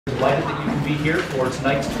Delighted that you can be here for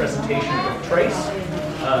tonight's presentation of Trace.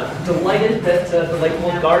 Delighted that the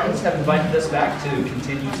Lakewold Gardens have invited us back to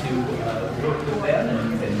continue to work with them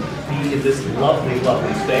and be in this lovely,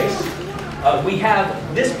 lovely space. We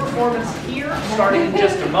have this performance here starting in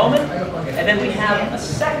just a moment, and then we have a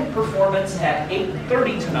second performance at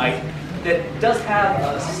 8:30 tonight that does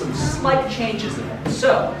have some slight changes in it.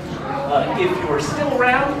 So, if you're still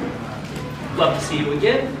around, love to see you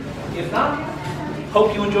again. If not,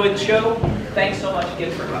 hope you enjoyed the show. Thanks so much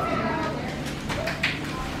again for coming.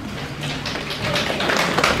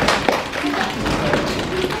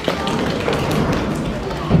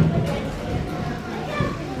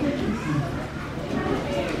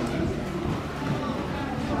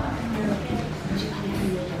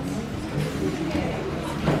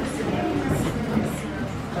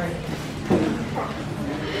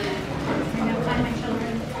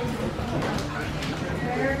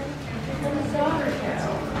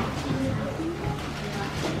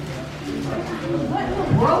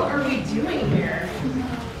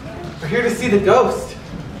 The ghost.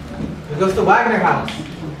 The ghost of Wagner House.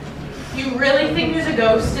 You really think there's a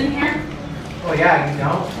ghost in here? Oh yeah, you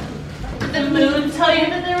don't? Did the moon tell you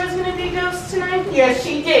that there was going to be ghosts tonight? Yes,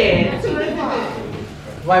 she did.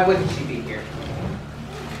 Why wouldn't she be here?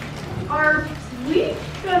 Are we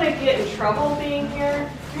going to get in trouble being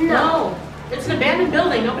here? No. It's an abandoned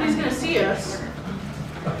building. Nobody's going to see us.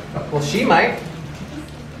 Well, she might.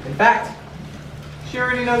 In fact, she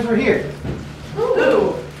already knows we're here.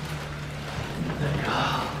 Who?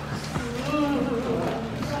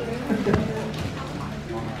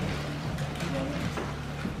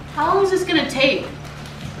 How long is this going to take?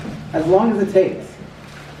 As long as it takes.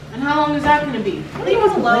 And how long is that going to be? Leave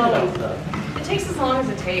us alone. It takes as long as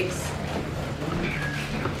it takes.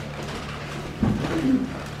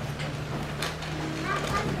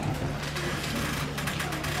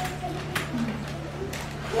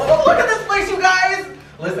 Oh, look at this place, you guys!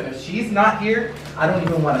 Listen, if she's not here, I don't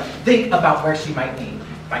even want to think about where she might be.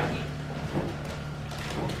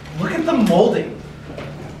 Look at the molding.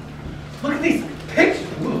 Look at these pictures.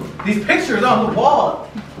 Ooh, these pictures on the wall.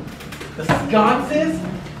 The sconces.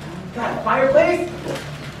 That fireplace.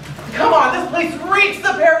 Come on, this place reeks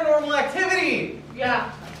of paranormal activity.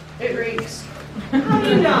 Yeah, it reeks. How do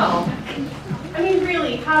you know? I mean,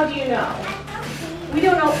 really, how do you know? We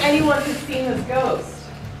don't know anyone who's seen this ghost.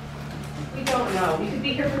 We don't know. We could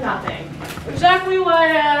be here for nothing. Exactly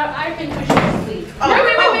why I think we should leave.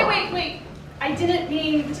 Oh, wait. I didn't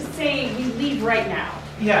mean to say we leave right now.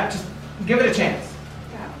 Yeah, just give it a chance.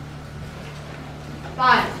 Yeah.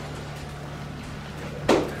 Fine.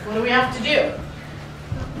 What do we have to do?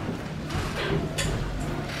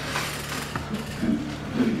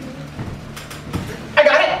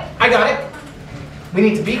 I got it. We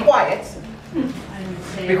need to be quiet.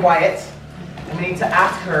 Be quiet. And we need to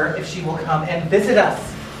ask her if she will come and visit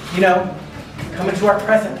us. You know, come into our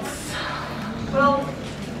presence. Well,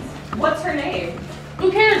 what's her name?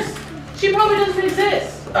 Who cares? She probably doesn't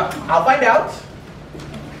exist. I'll find out.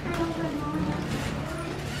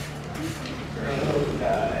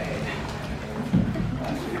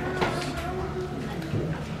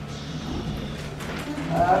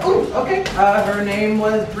 Okay. Her name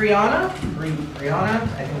was Brianna. Brianna?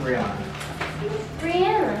 I think Brianna.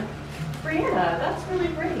 Brianna, that's really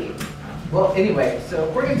great. Well, anyway, so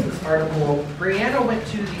according to this article, Brianna went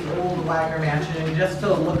to the old Wagner mansion just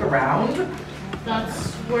to look around.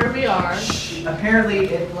 That's where we are. Shh. Apparently,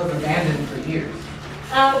 it was abandoned for years.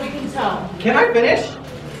 We can tell. Can I finish?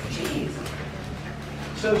 Jeez.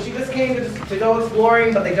 So she just came to go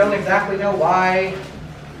exploring, but they don't exactly know why.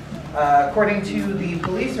 According to the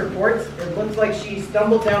police reports, it looks like she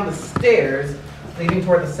stumbled down the stairs, leading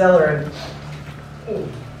toward the cellar, and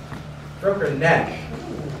broke her neck.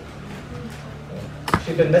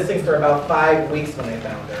 She'd been missing for about 5 weeks when they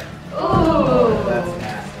found her. Oh, that's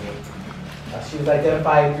nasty. She was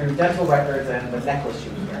identified through dental records and the necklace she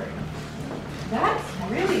was wearing. That's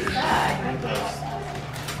really sad.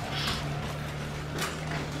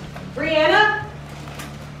 Brianna?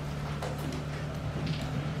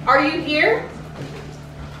 Are you here?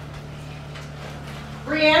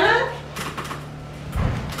 Brianna?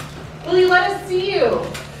 Will you let us see you?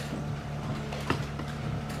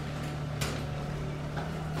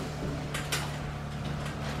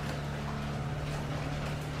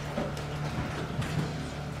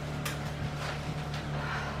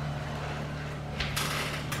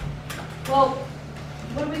 Well,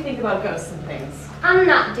 what do we think about ghosts and things? I'm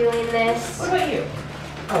not doing this. What about you?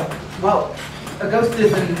 Oh, well, A ghost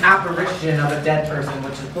is an apparition of a dead person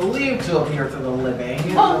which is believed to appear to the living.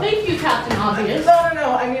 Oh, thank you, Captain Obvious.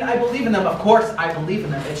 No. I mean, I believe in them. Of course, I believe in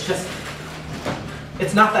them. It's just,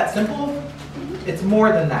 it's not that simple. It's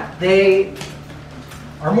more than that. They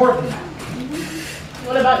are more than that.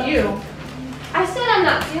 What about you? I said I'm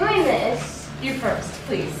not doing this. You first,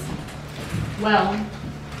 please. Well,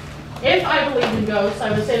 if I believe in ghosts, I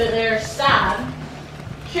would say that they are sad,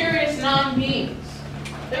 curious non-beings.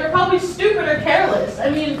 They were probably stupid or careless. I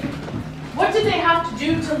mean, what did they have to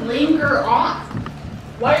do to linger on?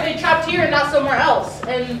 Why are they trapped here and not somewhere else?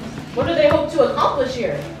 And what do they hope to accomplish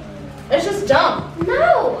here? It's just dumb.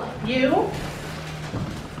 No. You?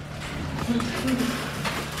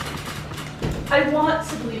 I want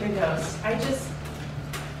to believe in ghosts. I just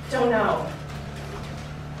don't know.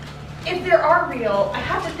 If there are real, I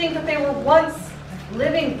have to think that they were once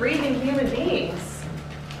living, breathing human beings.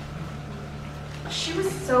 She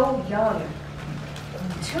was so young.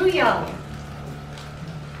 Too young.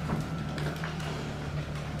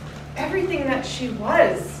 Everything that she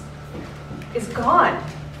was is gone.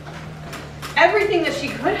 Everything that she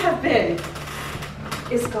could have been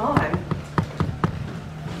is gone.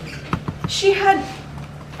 She had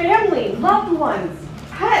family, loved ones,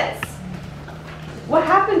 pets. What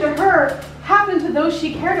happened to her happened to those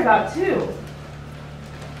she cared about too.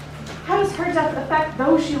 How does her death affect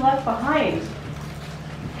those she left behind?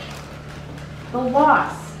 The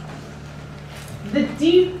loss. The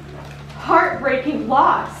deep, heartbreaking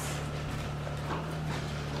loss.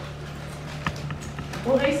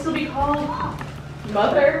 Will they still be called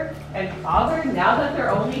mother and father now that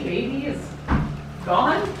their only baby is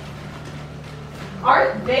gone?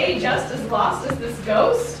 Aren't they just as lost as this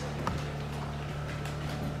ghost?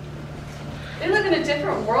 They live in a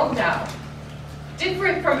different world now,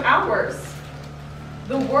 different from ours.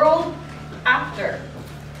 The world after.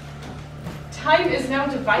 Time is now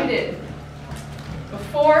divided,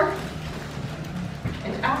 before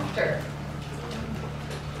and after.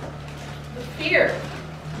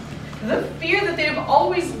 The fear that they have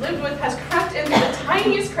always lived with has crept into the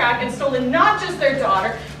tiniest crack and stolen not just their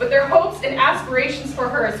daughter, but their hopes and aspirations for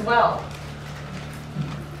her as well.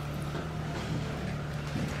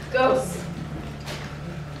 Ghosts.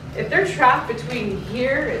 If they're trapped between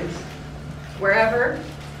here and wherever,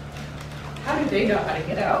 how do they know how to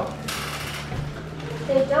get out?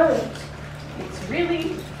 They don't. It's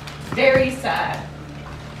really very sad.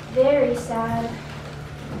 Very sad.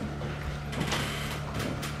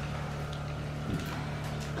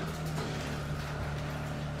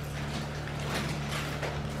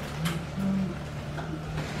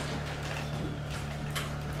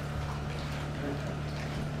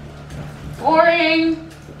 Boring.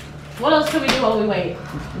 What else can we do while we wait?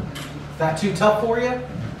 Is that too tough for you?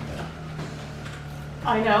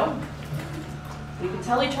 I know. We can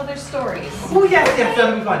tell each other stories. Oh, yes,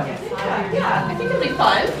 that'll be fun, yes. Yeah, I think it'll be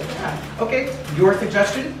fun. Okay, your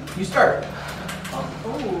suggestion, you start.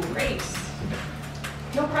 Oh, great.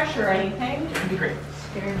 No pressure or anything. It'd be great.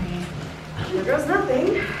 Scare me. There goes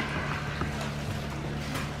nothing.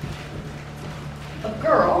 A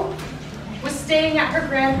girl was staying at her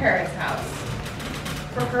grandparents' house.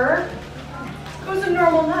 For her, it was a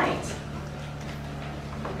normal night.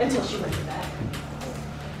 Until she went to bed.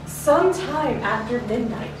 Sometime after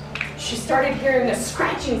midnight, she started hearing a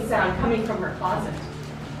scratching sound coming from her closet.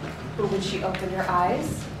 But when she opened her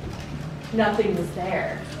eyes, nothing was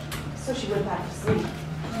there. So she went back to sleep.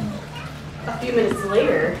 A few minutes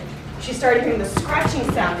later, she started hearing the scratching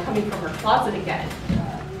sound coming from her closet again.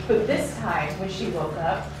 But this time, when she woke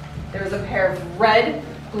up, there was a pair of red,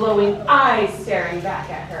 glowing eyes staring back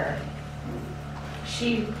at her.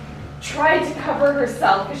 She tried to cover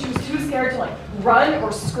herself because she was too scared to run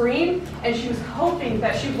or scream, and she was hoping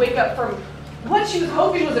that she'd wake up from what she was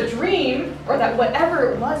hoping was a dream, or that whatever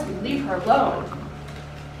it was would leave her alone.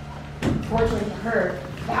 Fortunately for her,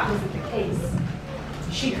 that wasn't the case.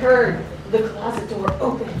 She heard the closet door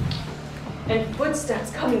open and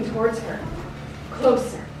footsteps coming towards her,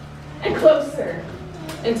 closer and closer,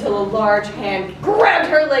 until a large hand grabbed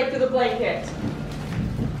her leg through the blanket.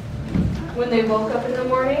 When they woke up in the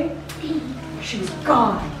morning, she was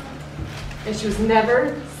gone, and she was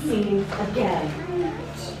never seen again.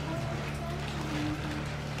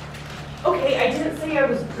 Okay, I didn't say I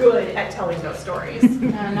was good at telling those stories.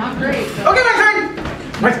 Not great. Okay, my turn!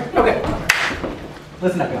 My turn, okay.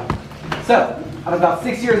 Listen up, y'all. So, I was about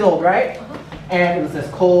 6 years old, right? And it was this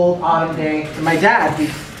cold autumn day, and my dad,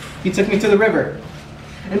 he took me to the river.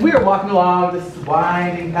 And we were walking along this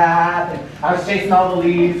winding path, and I was chasing all the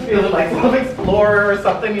leaves, feeling like some explorer or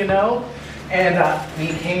something, you know? And we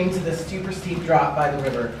came to this super steep drop by the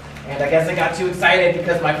river. And I guess I got too excited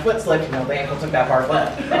because my foot slipped. You know, the ankle took that part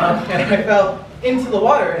left. And I fell into the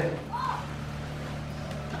water, and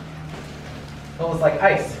it was like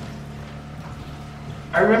ice.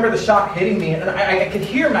 I remember the shock hitting me, and I could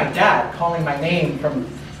hear my dad calling my name from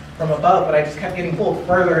above, but I just kept getting pulled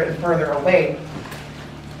further and further away.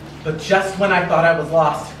 But just when I thought I was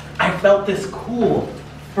lost, I felt this cool,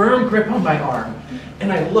 firm grip on my arm.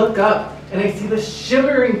 And I look up, and I see this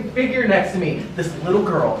shimmering figure next to me, this little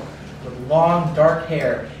girl with long, dark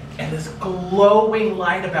hair and this glowing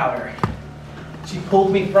light about her. She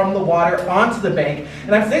pulled me from the water onto the bank,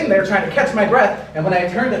 and I'm sitting there trying to catch my breath, and when I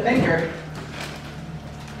turned to thank her,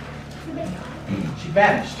 she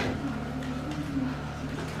vanished.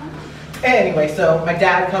 Anyway, so my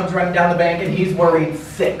dad comes running down the bank, and he's worried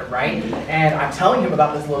sick, right? And I'm telling him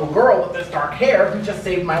about this little girl with this dark hair who just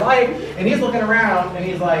saved my life, and he's looking around, and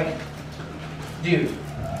he's like, dude,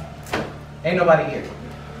 ain't nobody here.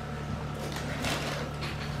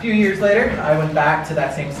 A few years later, I went back to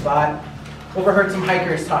that same spot, overheard some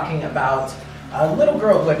hikers talking about a little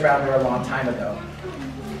girl who had drowned there a long time ago.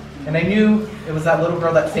 And I knew it was that little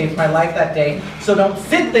girl that saved my life that day. So don't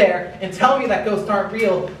sit there and tell me that ghosts aren't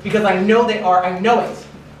real, because I know they are. I know it.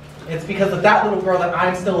 It's because of that little girl that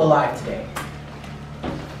I'm still alive today.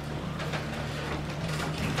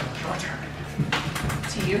 Your turn.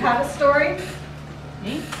 Do you have a story?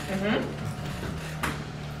 Me? Mm-hmm.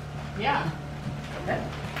 Yeah. Okay.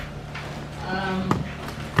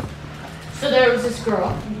 So there was this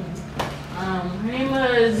girl. Her name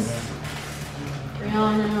was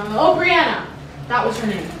Brianna. That was her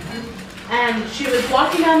name. And she was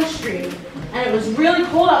walking down the street, and it was really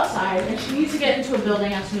cold outside, and she needs to get into a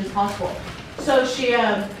building as soon as possible. So she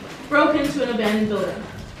broke into an abandoned building.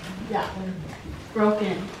 Yeah, broke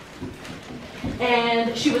in.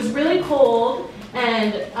 And she was really cold,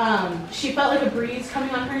 and she felt like a breeze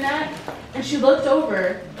coming on her neck, and she looked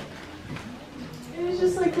over. It was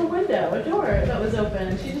just like a window, a door that was open,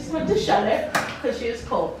 and she just went to shut it because she was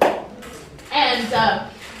cold. And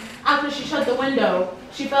after she shut the window,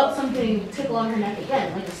 she felt something tickle on her neck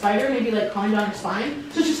again, like a spider, maybe like crawling down her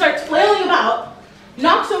spine. So she starts flailing about,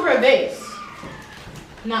 knocks over a vase,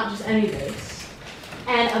 not just any vase,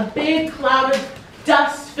 and a big cloud of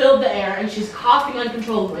dust filled the air, and she's coughing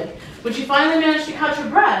uncontrollably. When she finally managed to catch her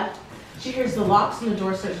breath, she hears the locks on the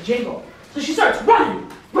door start to jingle. So she starts running,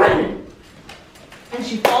 and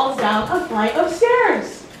she falls down a flight of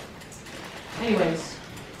stairs. Anyways,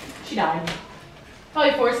 she died.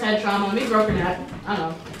 Probably forced head trauma, maybe broke her neck, I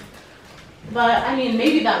don't know. But, I mean,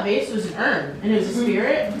 maybe that vase was an urn, and it was a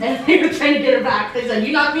spirit, and they were trying to get her back. They said,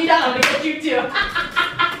 you knocked me down, I'm gonna get you too.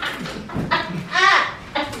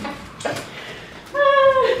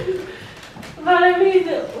 But I mean,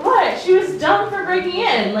 what? She was dumb for breaking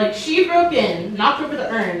in. Like, she broke in, knocked over the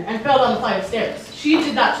urn, and fell down the flight of stairs. She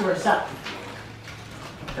did that to herself.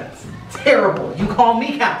 That's terrible. You call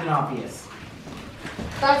me Captain Obvious.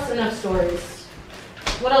 That's enough stories.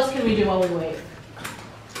 What else can we do while we wait?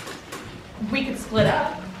 We could split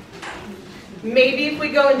up. Maybe if we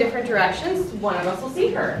go in different directions, one of us will see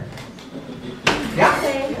her. Yeah,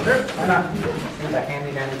 sure. Why not? Got that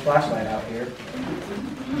handy dandy flashlight out here.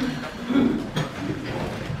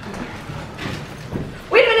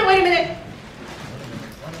 Wait a minute.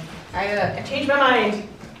 I changed my mind.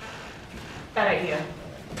 Bad idea.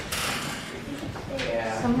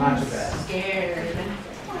 Yeah, Someone's not too bad. scared.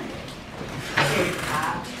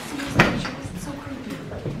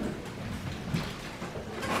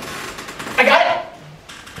 I got it!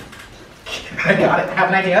 I got it. Have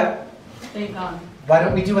an idea? Thank God. Why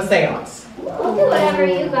don't we do a seance? We'll do whatever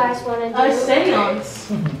you guys want to do. A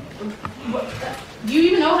seance? Do you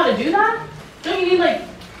even know how to do that? Don't you need like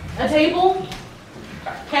a table?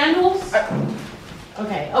 Candles?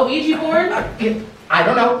 Okay. A Ouija board? I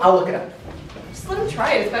don't know. I'll look it up. Just let him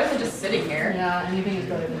try it. It's better than just sitting here. Yeah, anything is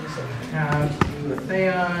better than just sitting. How to do a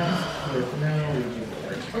seance with no Ouija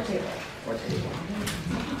board. Or table. Or table.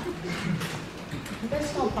 You guys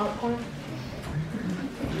smell popcorn?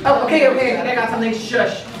 Oh, okay. I think I got something.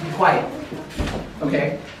 Shush. Be quiet.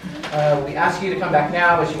 Okay. We ask you to come back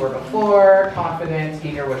now as you were before, confident,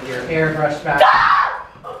 eager with your hair brushed back. Ah!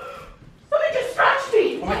 Somebody just scratched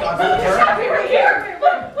me! Oh my God, Somebody just scratched me right here!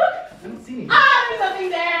 Look! I don't see anything. Ah, there's nothing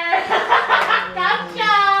there!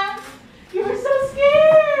 Gotcha! You were so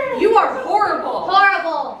scared! You are horrible.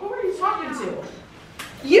 Horrible. Who are you talking to?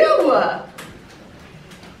 You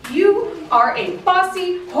are a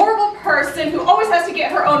bossy, horrible person who always has to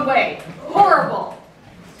get her own way. Horrible.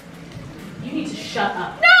 You need to shut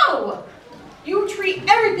up. No! You treat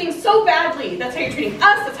everything so badly. That's how you're treating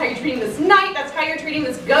us, that's how you're treating this night, that's how you're treating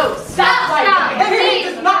this ghost. Stop! Hey,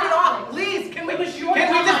 just knock it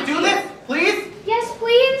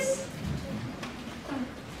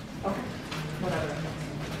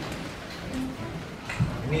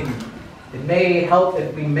mean, it may help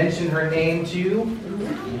if we mention her name too.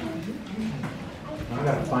 I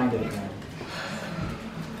gotta find it again.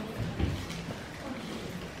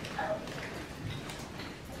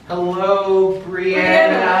 Hello,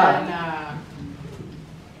 Brianna.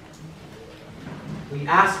 We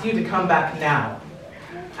ask you to come back now,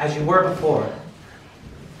 as you were before.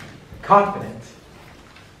 Confident,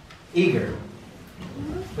 eager,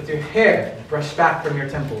 with your hair brushed back from your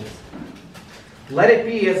temples. Let it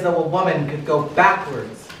be as though a woman could go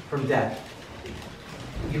backwards from death,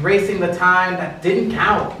 erasing the time that didn't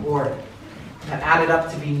count or that added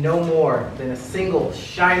up to be no more than a single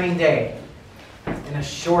shining day in a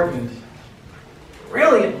shortened,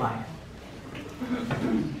 brilliant life.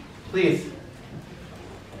 Please,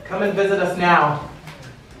 come and visit us now.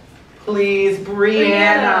 Please,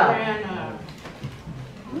 Brianna.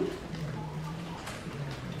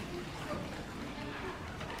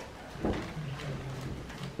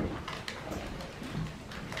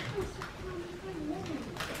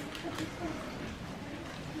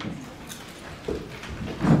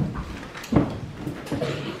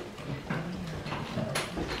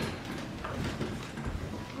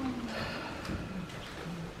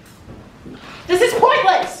 This is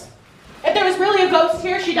pointless! If there was really a ghost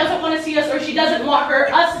here, she doesn't want to see us, or she doesn't want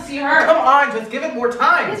us to see her. Come on, just give it more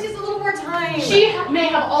time. It's just a little more time. She may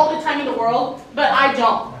have all the time in the world, but I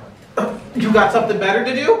don't. You got something better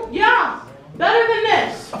to do? Yeah, better than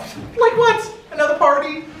this. Like what? Another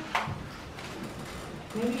party?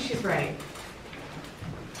 Maybe she's right.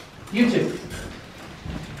 You two.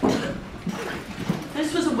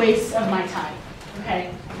 This was a waste of my time,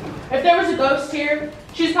 okay? If there was a ghost here,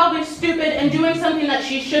 she's probably stupid and doing something that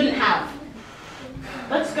she shouldn't have.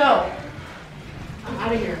 Let's go. I'm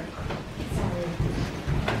out of here.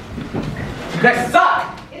 You guys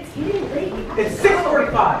suck! It's getting late. It's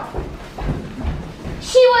 6:45.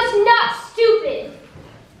 She was not stupid.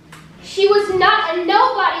 She was not a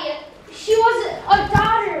nobody. She was a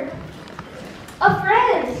daughter, a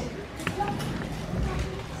friend.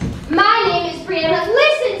 My name is Brianna.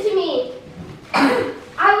 Listen to me.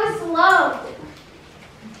 I was loved.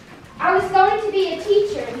 I was going to be a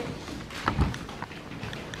teacher.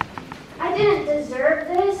 I didn't deserve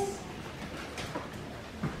this.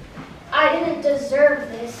 I didn't deserve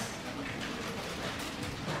this.